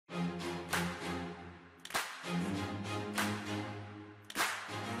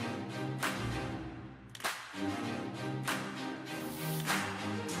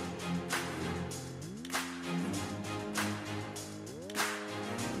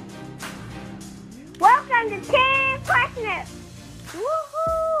Welcome to Team Crushing It.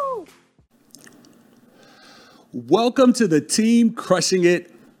 Woohoo! Welcome to the Team Crushing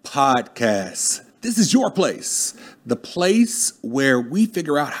It podcast. This is your place, the place where we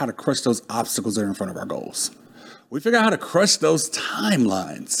figure out how to crush those obstacles that are in front of our goals. We figure out how to crush those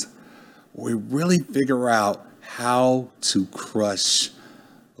timelines. We really figure out how to crush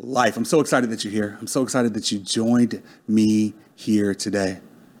life. I'm so excited that you're here. I'm so excited that you joined me here today.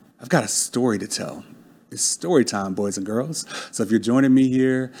 I've got a story to tell. It's story time, boys and girls. So if you're joining me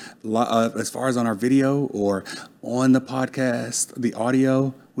here, as far as on our video or on the podcast, the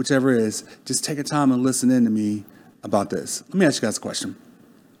audio, whichever it is, just take a time and listen in to me about this. Let me ask you guys a question.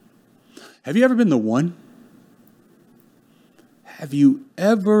 Have you ever been the one? Have you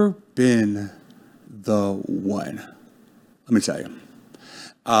ever been the one? Let me tell you.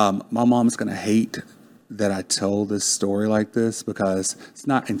 My mom's going to hate that I tell this story like this because it's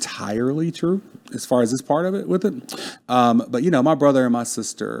not entirely true as far as this part of it with it. But, you know, my brother and my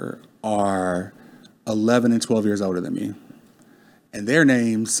sister are 11 and 12 years older than me. And their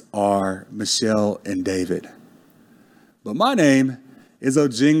names are Michelle and David. But my name is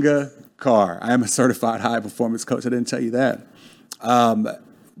Oginga Carr. I am a certified high performance coach. I didn't tell you that.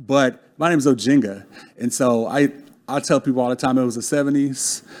 But my name is Oginga. And so I tell people all the time it was the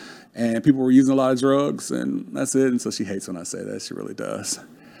 70s. And people were using a lot of drugs, and that's it. And so she hates when I say that. She really does.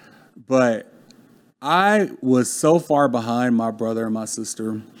 But I was so far behind my brother and my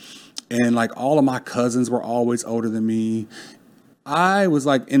sister, and like all of my cousins were always older than me. I was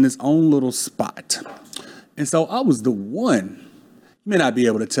like in this own little spot. And so I was the one. You may not be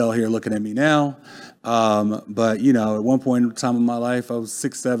able to tell here looking at me now. But, you know, at one point in time in my life, I was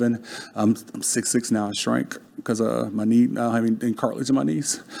 6'7". I'm 6'6" now. I shrank because of my knee, now having any cartilage in my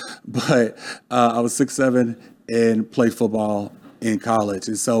knees. But I was 6'7" and played football in college.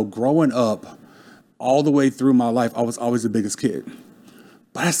 And so growing up all the way through my life, I was always the biggest kid.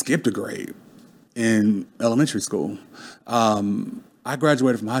 But I skipped a grade in elementary school. I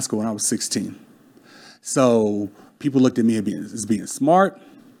graduated from high school when I was 16. So people looked at me as being smart.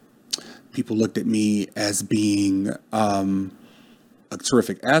 People looked at me as being a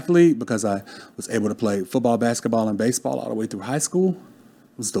terrific athlete because I was able to play football, basketball, and baseball all the way through high school.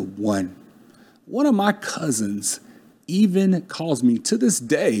 I was the one. One of my cousins even calls me to this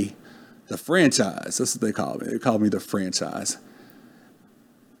day the franchise. That's what they call me. They call me the franchise.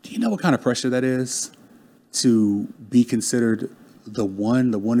 Do you know what kind of pressure that is to be considered the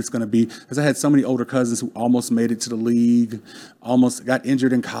one that's going to be? Because I had so many older cousins who almost made it to the league, almost got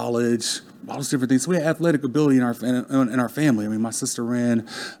injured in college, all those different things. So we had athletic ability in our family. I mean, my sister ran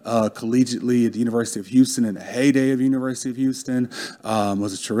collegiately at the University of Houston in the heyday of University of Houston,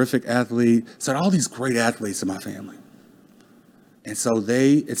 was a terrific athlete. So I had all these great athletes in my family. And so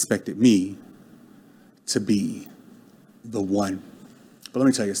they expected me to be the one. But let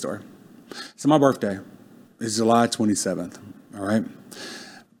me tell you a story. So my birthday is July 27th. All right.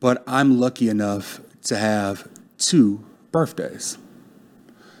 But I'm lucky enough to have two birthdays.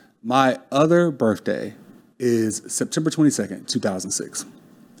 My other birthday is September 22nd, 2006.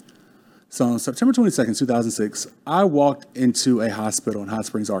 So on September 22nd, 2006, I walked into a hospital in Hot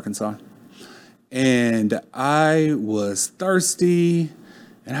Springs, Arkansas. And I was thirsty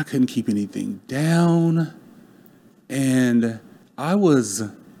and I couldn't keep anything down. And I was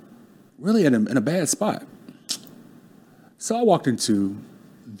really in a bad spot. So I walked into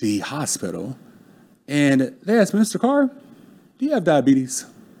the hospital and they asked me, Mr. Carr, do you have diabetes?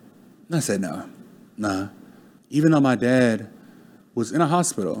 And I said, nah. Even though my dad was in a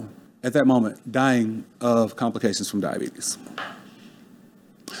hospital at that moment, dying of complications from diabetes.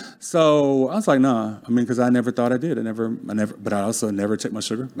 So I was like, nah. I mean, because I never thought I did. But I also never checked my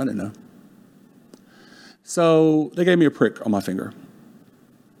sugar. I didn't know. So they gave me a prick on my finger.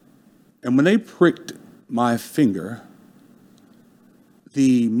 And when they pricked my finger,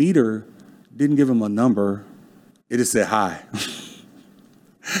 the meter didn't give him a number. It just said high.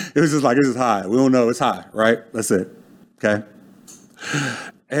 It was just like, it's just high. We don't know. It's high, right? That's it. Okay.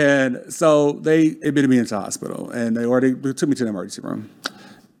 And so they admitted me into the hospital and they took me to the emergency room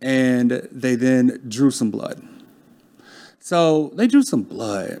and they then drew some blood. So they drew some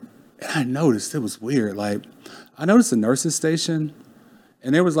blood and I noticed it was weird. Like I noticed the nurse's station.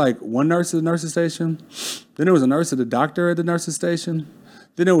 And there was like one nurse at the nurse's station. Then there was a nurse at the doctor at the nurse's station.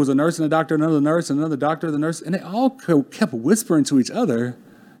 Then there was a nurse and a doctor, another nurse, and another doctor, the nurse. And they all kept whispering to each other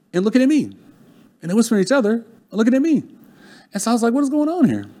and looking at me. And they whispering to each other and looking at me. And so I was like, what is going on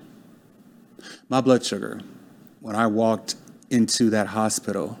here? My blood sugar, when I walked into that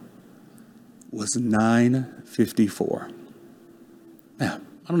hospital, was 954. Now,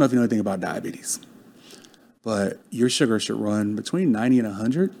 I don't know if you know anything about diabetes. but your sugar should run between 90 and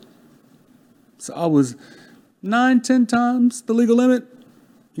 100. So I was 9, 10 times the legal limit.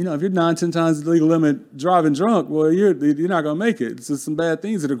 You know, if you're 9, 10 times the legal limit driving drunk, well, you're not going to make it. It's just some bad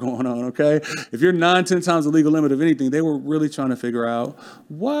things that are going on, okay? If you're 9, 10 times the legal limit of anything, they were really trying to figure out,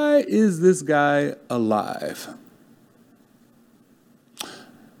 why is this guy alive?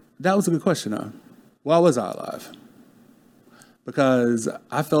 That was a good question, though. Why was I alive? Because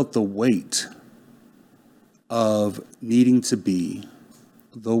I felt the weight of needing to be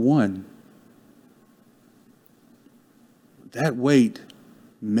the one. That weight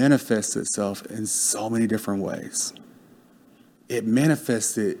manifests itself in so many different ways. It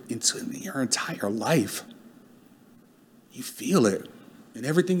manifested into your entire life. You feel it in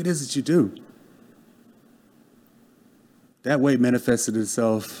everything it is that you do. That weight manifested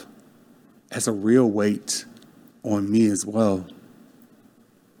itself as a real weight on me as well.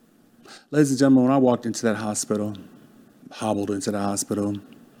 Ladies and gentlemen, when I walked into that hospital, hobbled into the hospital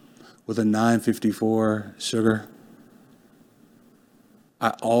with a 954 sugar, I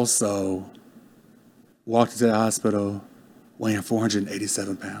also walked into the hospital weighing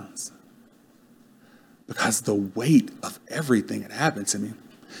 487 pounds because the weight of everything had happened to me.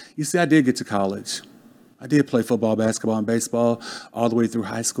 You see, I did get to college. I did play football, basketball, and baseball all the way through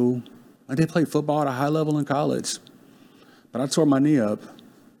high school. I did play football at a high level in college, but I tore my knee up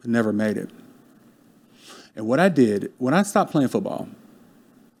and never made it. And what I did, when I stopped playing football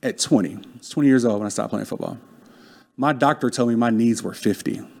at 20, I was 20 years old when I stopped playing football, my doctor told me my knees were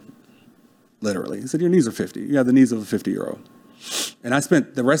 50, literally. He said, your knees are 50. You have the knees of a 50-year-old. And I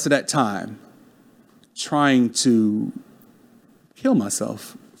spent the rest of that time trying to kill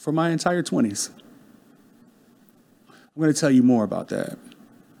myself for my entire 20s. I'm going to tell you more about that.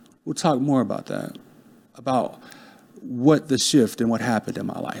 We'll talk more about that, about what the shift and what happened in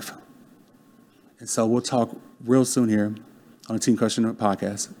my life. And so we'll talk real soon here on the Team Crushing It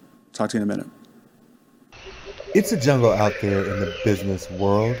podcast. Talk to you in a minute. It's a jungle out there in the business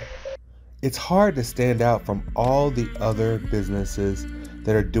world. It's hard to stand out from all the other businesses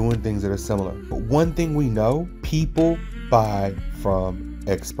that are doing things that are similar. But one thing we know, people buy from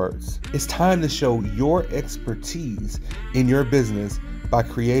experts. It's time to show your expertise in your business by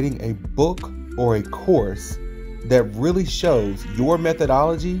creating a book or a course that really shows your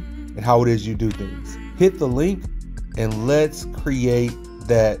methodology and how it is you do things. Hit the link and let's create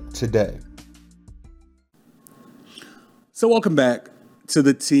that today. So welcome back to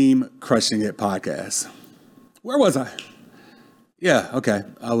the Team Crushing It podcast. Where was I? Yeah, okay.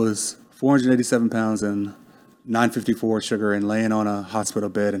 I was 487 pounds and 954 sugar and laying on a hospital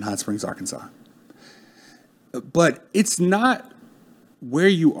bed in Hot Springs, Arkansas. But it's not where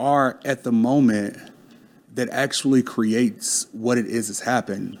you are at the moment that actually creates what it is that's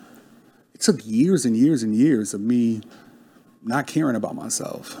happened. It took years and years and years of me not caring about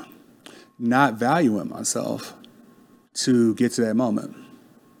myself, not valuing myself, to get to that moment.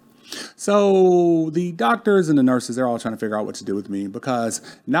 So the doctors and the nurses, they're all trying to figure out what to do with me because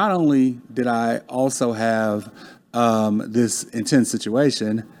not only did I also have this intense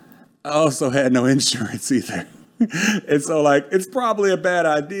situation, I also had no insurance either. And so it's probably a bad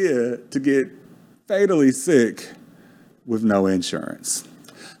idea to get fatally sick with no insurance.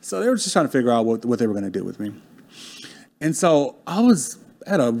 So they were just trying to figure out what they were going to do with me. And so I was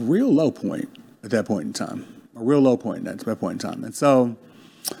at a real low point at that point in time. A real low point at that point in time. And so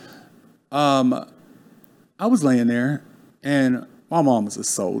I was laying there, and my mom was a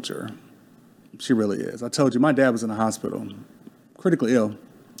soldier. She really is. I told you, my dad was in the hospital, critically ill,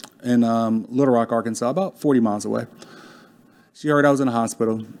 in Little Rock, Arkansas, about 40 miles away. She heard I was in the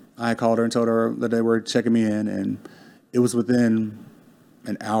hospital. I called her and told her that they were checking me in, and it was within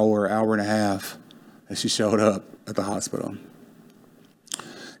an hour and a half that she showed up at the hospital.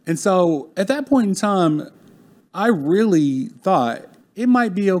 And so at that point in time, I really thought it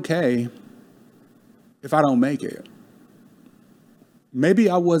might be okay if I don't make it. Maybe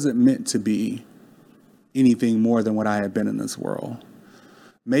I wasn't meant to be anything more than what I had been in this world.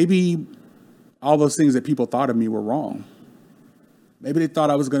 Maybe all those things that people thought of me were wrong. Maybe they thought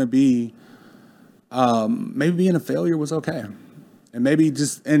I was going to be, maybe being a failure was okay. And maybe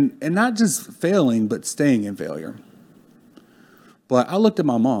just, and not just failing, but staying in failure. But I looked at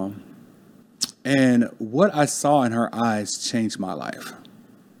my mom, and what I saw in her eyes changed my life.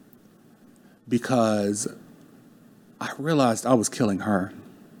 Because I realized I was killing her.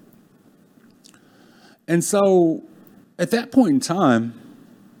 And so at that point in time,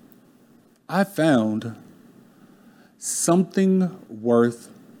 I found something worth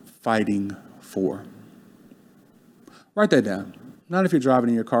fighting for. Write that down. Not if you're driving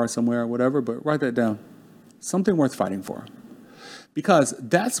in your car somewhere or whatever, but write that down. something worth fighting for. Because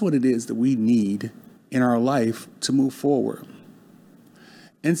that's what it is that we need in our life to move forward.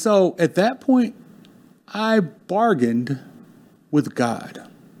 And so at that point, I bargained with God.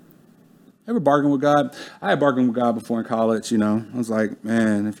 Ever bargained with God? I had bargained with God before in college, I was like,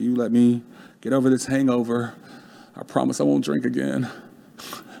 man, if you let me get over this hangover, I promise I won't drink again.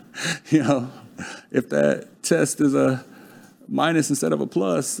 If that test is a minus instead of a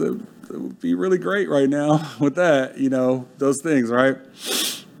plus, it would be really great right now with that, those things, right?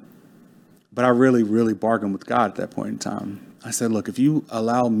 But I really, really bargained with God at that point in time. I said, look, if you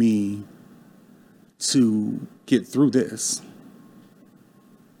allow me to get through this,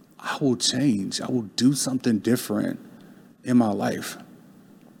 I will change. I will do something different in my life.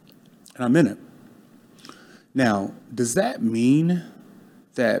 And I'm in it. Now, does that mean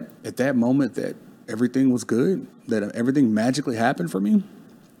that at that moment that everything was good, that everything magically happened for me?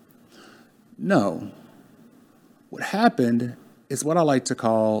 No. What happened is what I like to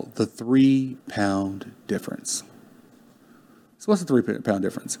call the 3-pound difference. So what's the 3-pound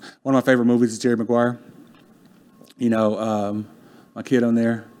difference? One of my favorite movies is Jerry Maguire. My kid on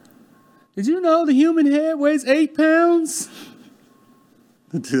there. Did you know the human head weighs 8 pounds?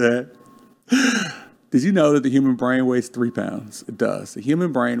 Do that. Did you know that the human brain weighs 3 pounds? It does. The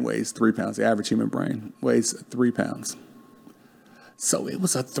human brain weighs 3 pounds. The average human brain weighs 3 pounds. So it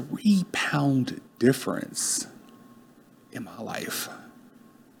was a 3-pound difference in my life.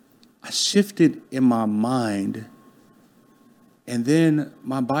 I shifted in my mind, and then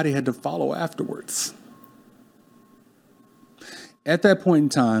my body had to follow afterwards. At that point in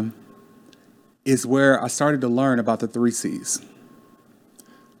time is where I started to learn about the 3 C's.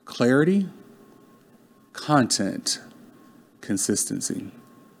 Clarity, content, consistency.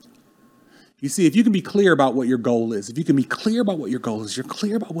 You see, if you can be clear about what your goal is, you're clear about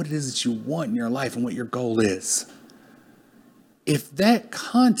what it is that you want in your life and what your goal is. If that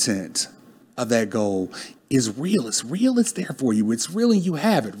content of that goal is real, it's there for you. It's real and you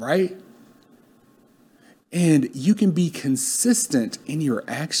have it, right? And you can be consistent in your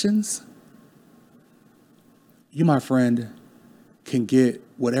actions. You, my friend, can get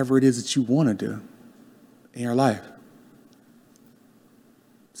whatever it is that you want to do in your life.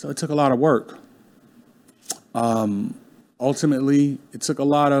 So it took a lot of work. Ultimately, it took a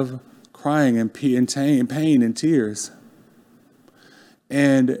lot of crying and pain and tears.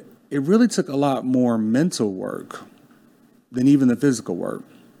 And it really took a lot more mental work than even the physical work.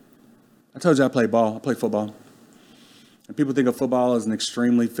 I told you I play football. And people think of football as an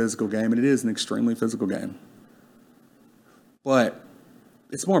extremely physical game, and it is an extremely physical game. But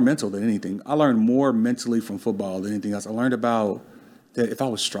it's more mental than anything. I learned more mentally from football than anything else. I learned about that if I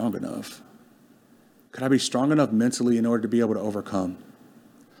was strong enough. Could I be strong enough mentally in order to be able to overcome?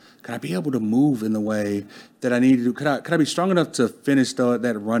 Could I be able to move in the way that I needed to? Could I be strong enough to finish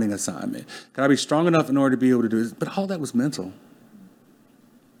that running assignment? Could I be strong enough in order to be able to do this? But all that was mental.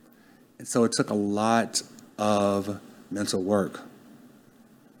 And so it took a lot of mental work.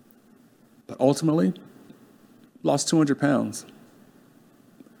 But ultimately, lost 200 pounds.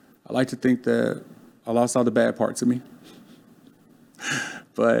 I like to think that I lost all the bad parts of me.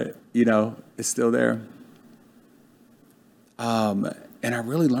 But, it's still there. And I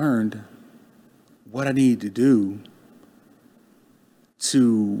really learned what I needed to do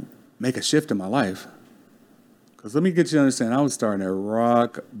to make a shift in my life. Because let me get you to understand, I was starting at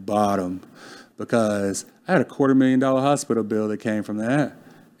rock bottom because I had a $250,000 hospital bill that came from that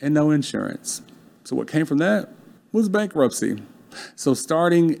and no insurance. So what came from that was bankruptcy. So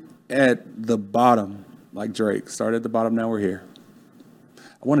starting at the bottom, like Drake, started at the bottom, now we're here.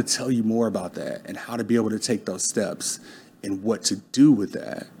 I want to tell you more about that and how to be able to take those steps and what to do with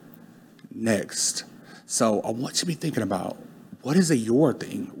that next. So I want you to be thinking about, what is your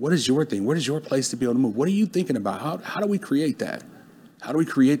thing? What is your thing? What is your place to be able to move? What are you thinking about? How do we create that? How do we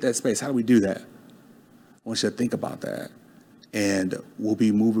create that space? How do we do that? I want you to think about that. And we'll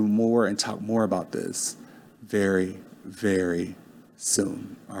be moving more and talk more about this very, very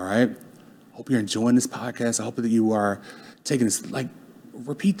soon. All right? Hope you're enjoying this podcast. I hope that you are taking this,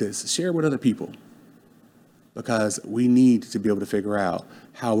 repeat this, share it with other people. Because we need to be able to figure out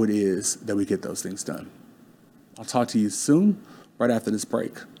how it is that we get those things done. I'll talk to you soon, right after this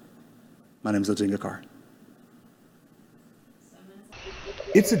break. My name is Oginga.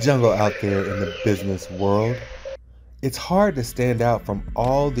 It's a jungle out there in the business world. It's hard to stand out from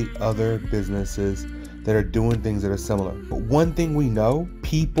all the other businesses that are doing things that are similar. But one thing we know,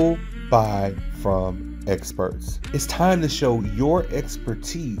 people buy from experts. It's time to show your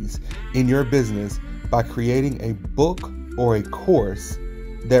expertise in your business by creating a book or a course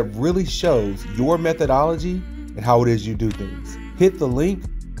that really shows your methodology and how it is you do things. Hit the link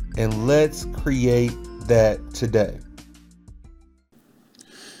and let's create that today.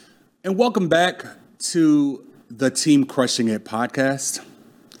 And welcome back to the Team Crushing It podcast.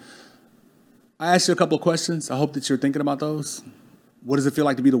 I asked you a couple of questions. I hope that you're thinking about those. What does it feel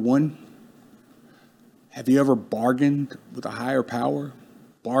like to be the one? Have you ever bargained with a higher power?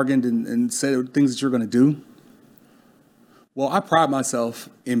 Bargained and said things that you're going to do? Well, I pride myself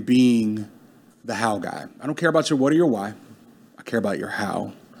in being the how guy. I don't care about your what or your why. I care about your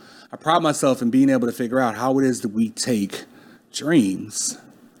how. I pride myself in being able to figure out how it is that we take dreams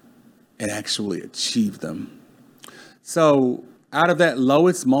and actually achieve them. So out of that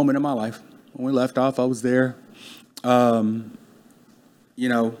lowest moment in my life, when we left off, I was there,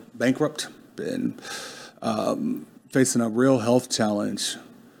 bankrupt and facing a real health challenge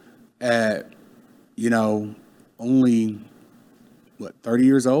at, only, 30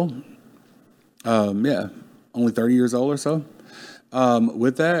 years old? Only 30 years old or so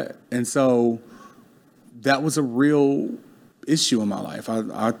with that. And so that was a real issue in my life.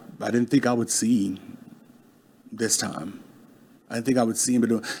 I didn't think I would see this time. I didn't think I would see him,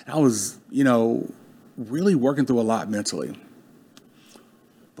 but I was, really working through a lot mentally.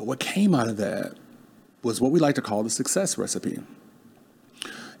 But what came out of that was what we like to call the success recipe.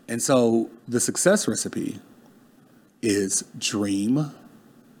 And so the success recipe is dream,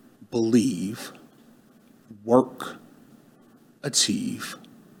 believe, work, achieve,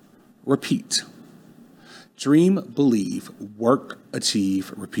 repeat. Dream, believe, work,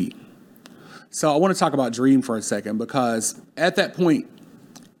 achieve, repeat. So I want to talk about dream for a second, because at that point,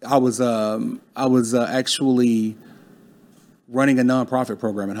 I was actually running a nonprofit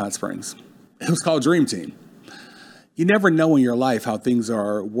program in Hot Springs. It was called Dream Team. You never know in your life how things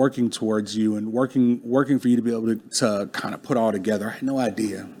are working towards you and working for you to be able to kind of put all together. I had no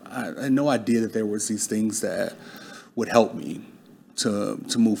idea. I had no idea that there was these things that would help me to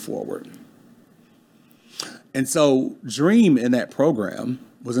move forward. And so DREAM in that program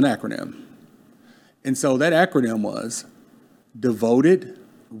was an acronym. And so that acronym was devoted,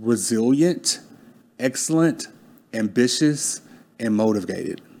 resilient, excellent, ambitious, and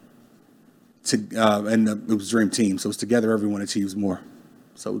motivated. And it was Dream Team. So it's together everyone achieves more.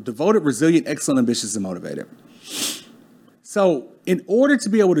 So devoted, resilient, excellent, ambitious, and motivated. So in order to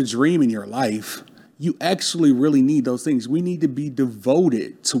be able to dream in your life, you actually really need those things. We need to be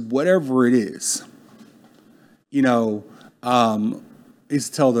devoted to whatever it is. I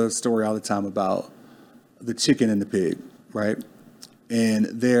used to tell the story all the time about the chicken and the pig, right? And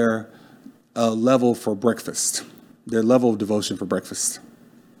their level for breakfast, their level of devotion for breakfast.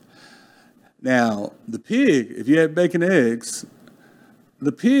 Now, the pig, if you had bacon and eggs,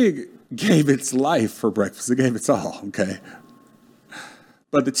 the pig gave its life for breakfast. It gave its all, okay?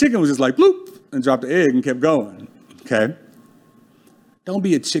 But the chicken was just like, bloop, and dropped the egg and kept going, okay? Don't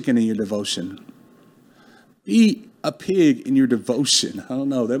be a chicken in your devotion. Be a pig in your devotion. I don't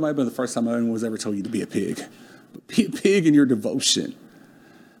know. That might have been the first time anyone was ever told you to be a pig. But be a pig in your devotion.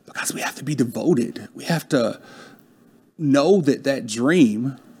 Because we have to be devoted. We have to know that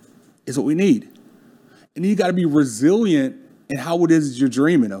dream is what we need. And you got to be resilient in how it is you're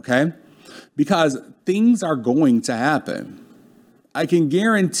dreaming, okay? Because things are going to happen. I can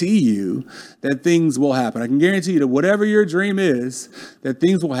guarantee you that things will happen. I can guarantee you that whatever your dream is, that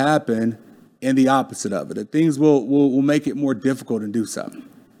things will happen and the opposite of it. That things will make it more difficult to do something.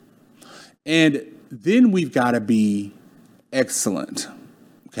 And then we've got to be excellent,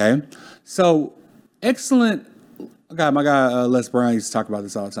 okay? So excellent, my guy Les Brown used to talk about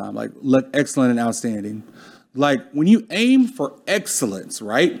this all the time, like look, excellent and outstanding. Like when you aim for excellence,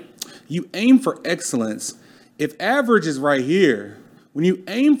 right? You aim for excellence. If average is right here, when you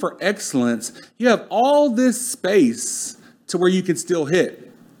aim for excellence, you have all this space to where you can still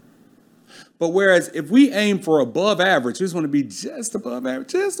hit. But whereas if we aim for above average, we just want to be just above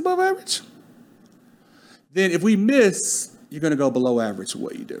average, then if we miss, you're going to go below average of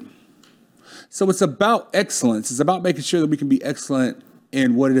what you do. So it's about excellence. It's about making sure that we can be excellent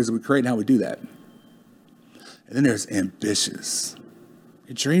in what it is that we create and how we do that. And then there's ambitious.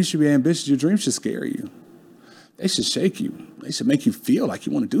 Your dreams should be ambitious. Your dreams should scare you. They should shake you. They should make you feel like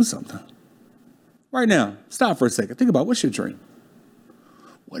you want to do something. Right now, stop for a second. Think about, what's your dream?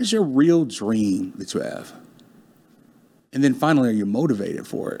 What is your real dream that you have? And then finally, are you motivated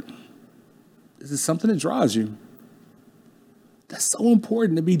for it? Is it something that drives you? That's so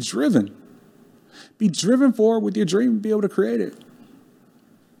important, to be driven. Be driven forward with your dream and be able to create it.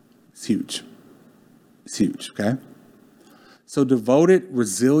 It's huge. It's huge, okay? So devoted,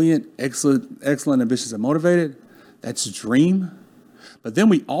 resilient, excellent, ambitious, and motivated, that's dream. But then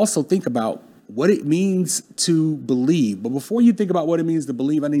we also think about what it means to believe. But before you think about what it means to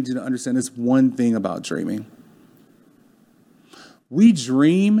believe, I need you to understand this one thing about dreaming. We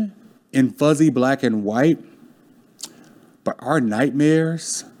dream in fuzzy black and white, but our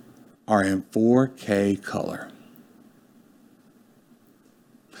nightmares are in 4K color.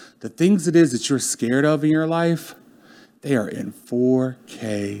 The things it is that you're scared of in your life, they are in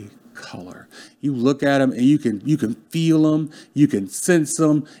 4K color. You look at them and you can feel them, you can sense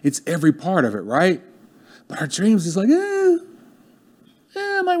them. It's every part of it, right? But our dreams is like, I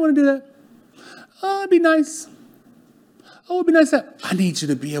might want to do that. Oh, it'd be nice. Oh, it'd be nice that. I need you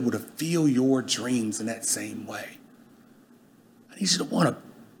to be able to feel your dreams in that same way. I need you to want to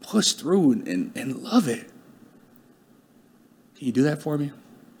push through and love it. Can you do that for me?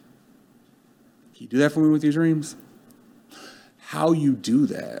 Can you do that for me with your dreams? How you do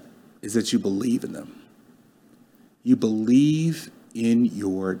that is that you believe in them. You believe in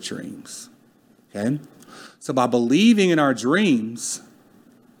your dreams, okay? So by believing in our dreams,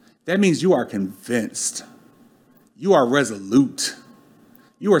 that means you are convinced. You are resolute.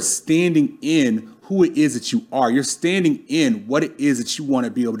 You are standing in who it is that you are. You're standing in what it is that you want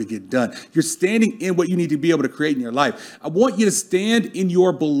to be able to get done. You're standing in what you need to be able to create in your life. I want you to stand in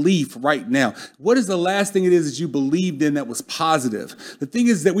your belief right now. What is the last thing it is that you believed in that was positive? The thing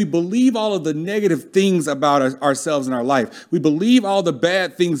is that we believe all of the negative things about ourselves in our life. We believe all the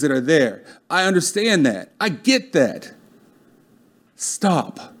bad things that are there. I understand that. I get that.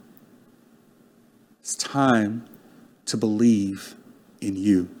 Stop. It's time to believe in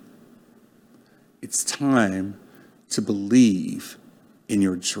you. It's time to believe in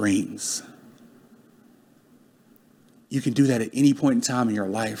your dreams. You can do that at any point in time in your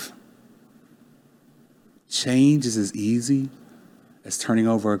life. Change is as easy as turning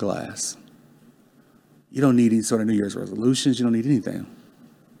over a glass. You don't need any sort of New Year's resolutions. You don't need anything.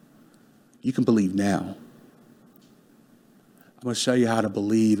 You can believe now. I'm going to show you how to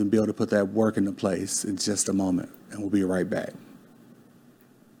believe and be able to put that work into place in just a moment, and we'll be right back.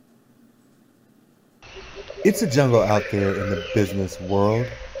 It's a jungle out there in the business world.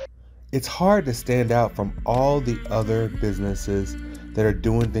 It's hard to stand out from all the other businesses that are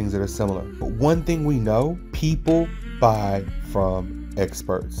doing things that are similar. But one thing we know, people buy from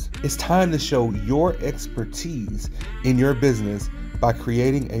experts. It's time to show your expertise in your business by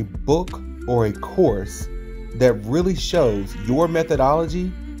creating a book or a course that really shows your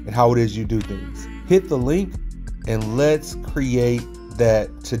methodology and how it is you do things. Hit the link and let's create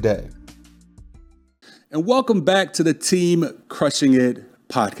that today. And welcome back to the Team Crushing It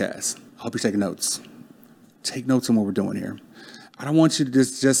podcast. I hope you're taking notes. Take notes on what we're doing here. I don't want you to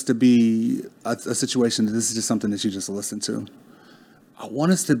just to be a situation that this is just something that you just listen to. I want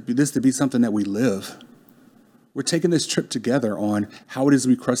this to be something that we live. We're taking this trip together on how it is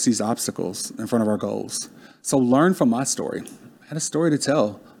we crush these obstacles in front of our goals. So learn from my story. I had a story to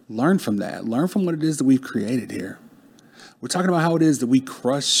tell. Learn from that. Learn from what it is that we've created here. We're talking about how it is that we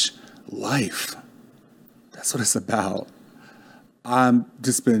crush life. That's what it's about. I've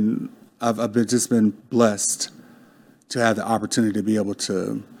just been blessed to have the opportunity to be able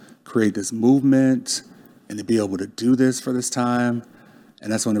to create this movement and to be able to do this for this time.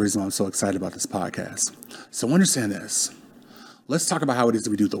 And that's one of the reasons why I'm so excited about this podcast. So understand this. Let's talk about how it is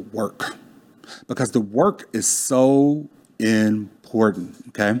that we do the work, because the work is so important,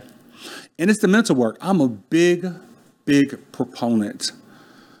 okay? And it's the mental work. I'm a big proponent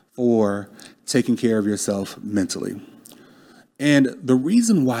for taking care of yourself mentally. And the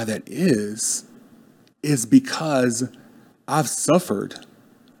reason why that is because I've suffered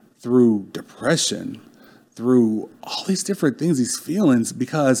through depression, through all these different things, these feelings,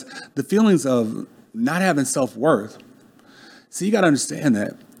 because the feelings of not having self-worth. So you got to understand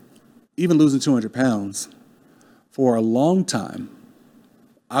that even losing 200 pounds, for a long time,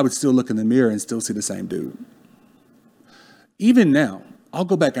 I would still look in the mirror and still see the same dude. Even now, I'll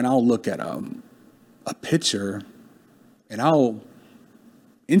go back and I'll look at a picture and I'll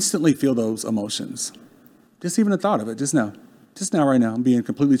instantly feel those emotions. Just even the thought of it, just now, right now, I'm being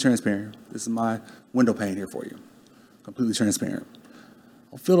completely transparent. This is my window pane here for you. Completely transparent.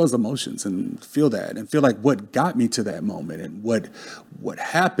 I'll feel those emotions and feel that and feel like what got me to that moment and what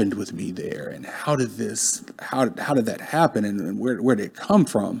happened with me there and how did that happen and where did it come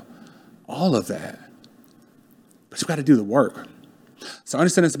from? All of that. But you got to do the work. So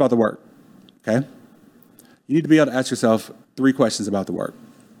understand this about the work, okay? You need to be able to ask yourself 3 questions about the work,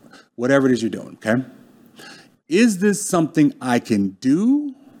 whatever it is you're doing, okay? Is this something I can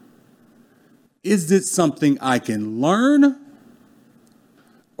do? Is this something I can learn?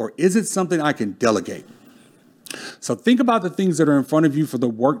 Or is it something I can delegate? So think about the things that are in front of you for the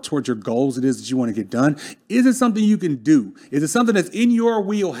work towards your goals it is that you want to get done. Is it something you can do? Is it something that's in your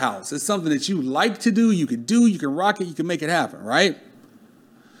wheelhouse? It's something that you like to do, you can rock it, you can make it happen, right?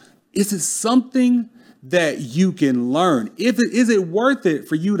 Is it something that you can learn? Is it worth it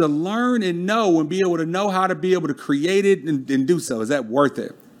for you to learn and know and be able to know how to be able to create it and do so? Is that worth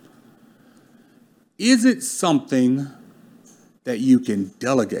it? Is it something that you can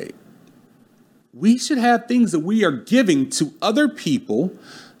delegate? We should have things that we are giving to other people,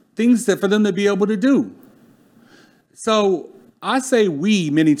 things that for them to be able to do. So I say we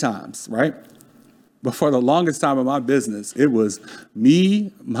many times, right? But for the longest time of my business, it was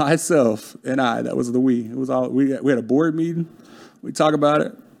me, myself, and I. That was the we. It was all we had a board meeting. We talk about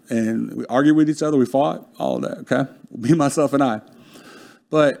it, and we argued with each other. We fought, all of that. Okay, me, myself, and I.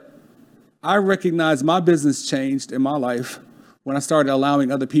 But I recognized my business changed in my life when I started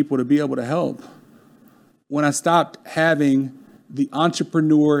allowing other people to be able to help. When I stopped having the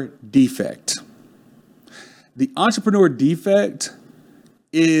entrepreneur defect. The entrepreneur defect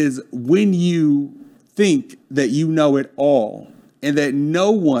is when you think that you know it all and that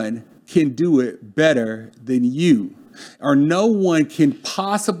no one can do it better than you, or no one can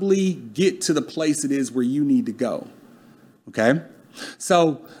possibly get to the place it is where you need to go. Okay?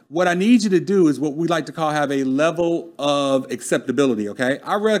 So what I need you to do is what we like to call have a level of acceptability, okay?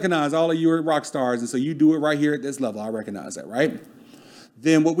 I recognize all of you are rock stars, and so you do it right here at this level. I recognize that, right?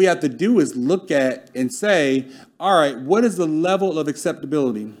 Then what we have to do is look at and say, all right, what is the level of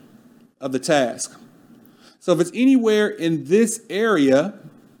acceptability of the task? So if it's anywhere in this area,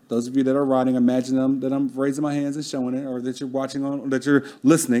 those of you that are writing, imagine that I'm raising my hands and showing it, or that you're watching on, that you're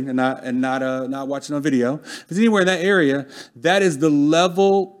listening and not watching on video. If it's anywhere in that area, that is the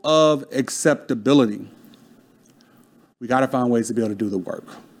level of acceptability. We got to find ways to be able to do the work.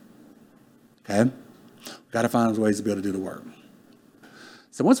 Okay? We got to find ways to be able to do the work.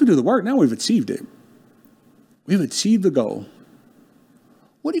 So once we do the work, now we've achieved it. We've achieved the goal.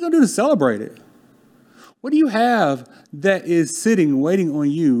 What are you going to do to celebrate it? What do you have that is sitting, waiting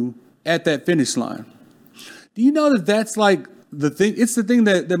on you at that finish line? Do you know that that's like the thing? It's the thing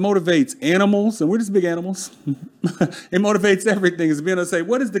that motivates animals, and we're just big animals. It motivates everything. It's being able to say,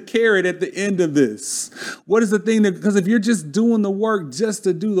 what is the carrot at the end of this? What is the thing that, because if you're just doing the work just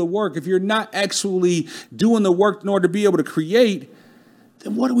to do the work, if you're not actually doing the work in order to be able to create,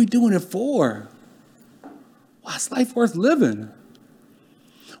 then what are we doing it for? Why is life worth living?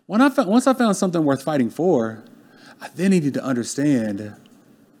 Once I found something worth fighting for, I then needed to understand,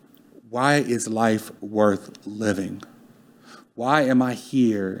 why is life worth living? Why am I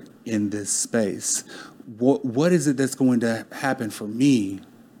here in this space? What is it that's going to happen for me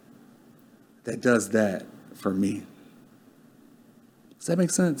that does that for me? Does that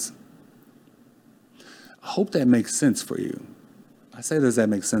make sense? I hope that makes sense for you. I say does that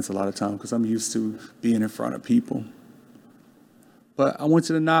make sense a lot of times because I'm used to being in front of people. But I want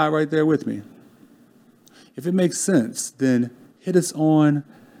you to nod right there with me. If it makes sense, then hit us on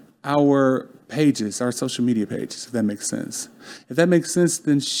our pages, our social media pages, if that makes sense. If that makes sense,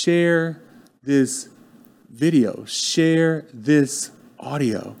 then share this video, share this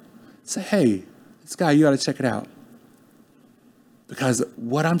audio. Say, hey, this guy, you got to check it out. Because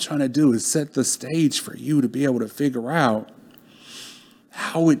what I'm trying to do is set the stage for you to be able to figure out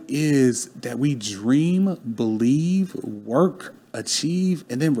how it is that we dream, believe, work, achieve,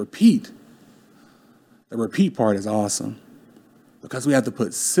 and then repeat. The repeat part is awesome because we have to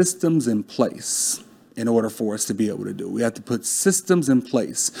put systems in place in order for us to be able to do it. We have to put systems in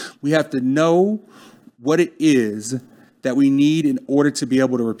place. We have to know what it is that we need in order to be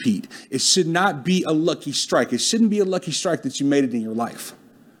able to repeat. It should not be a lucky strike. It shouldn't be a lucky strike that you made it in your life.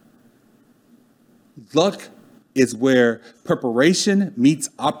 Luck is where preparation meets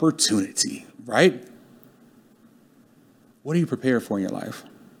opportunity, right? What are you prepared for in your life?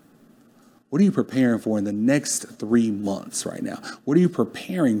 What are you preparing for in the next 3 months right now? What are you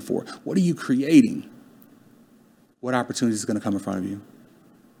preparing for? What are you creating? What opportunity is going to come in front of you?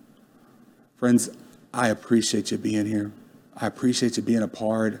 Friends, I appreciate you being here. I appreciate you being a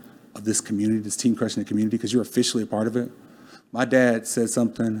part of this community, this Team Crushing the community, because you're officially a part of it. My dad said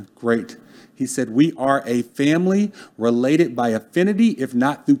something great. He said, we are a family related by affinity, if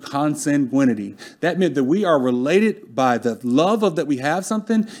not through consanguinity. That meant that we are related by the love of that we have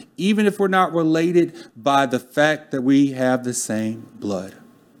something, even if we're not related by the fact that we have the same blood.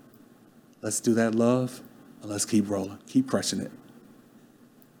 Let's do that love, and let's keep rolling. Keep crushing it.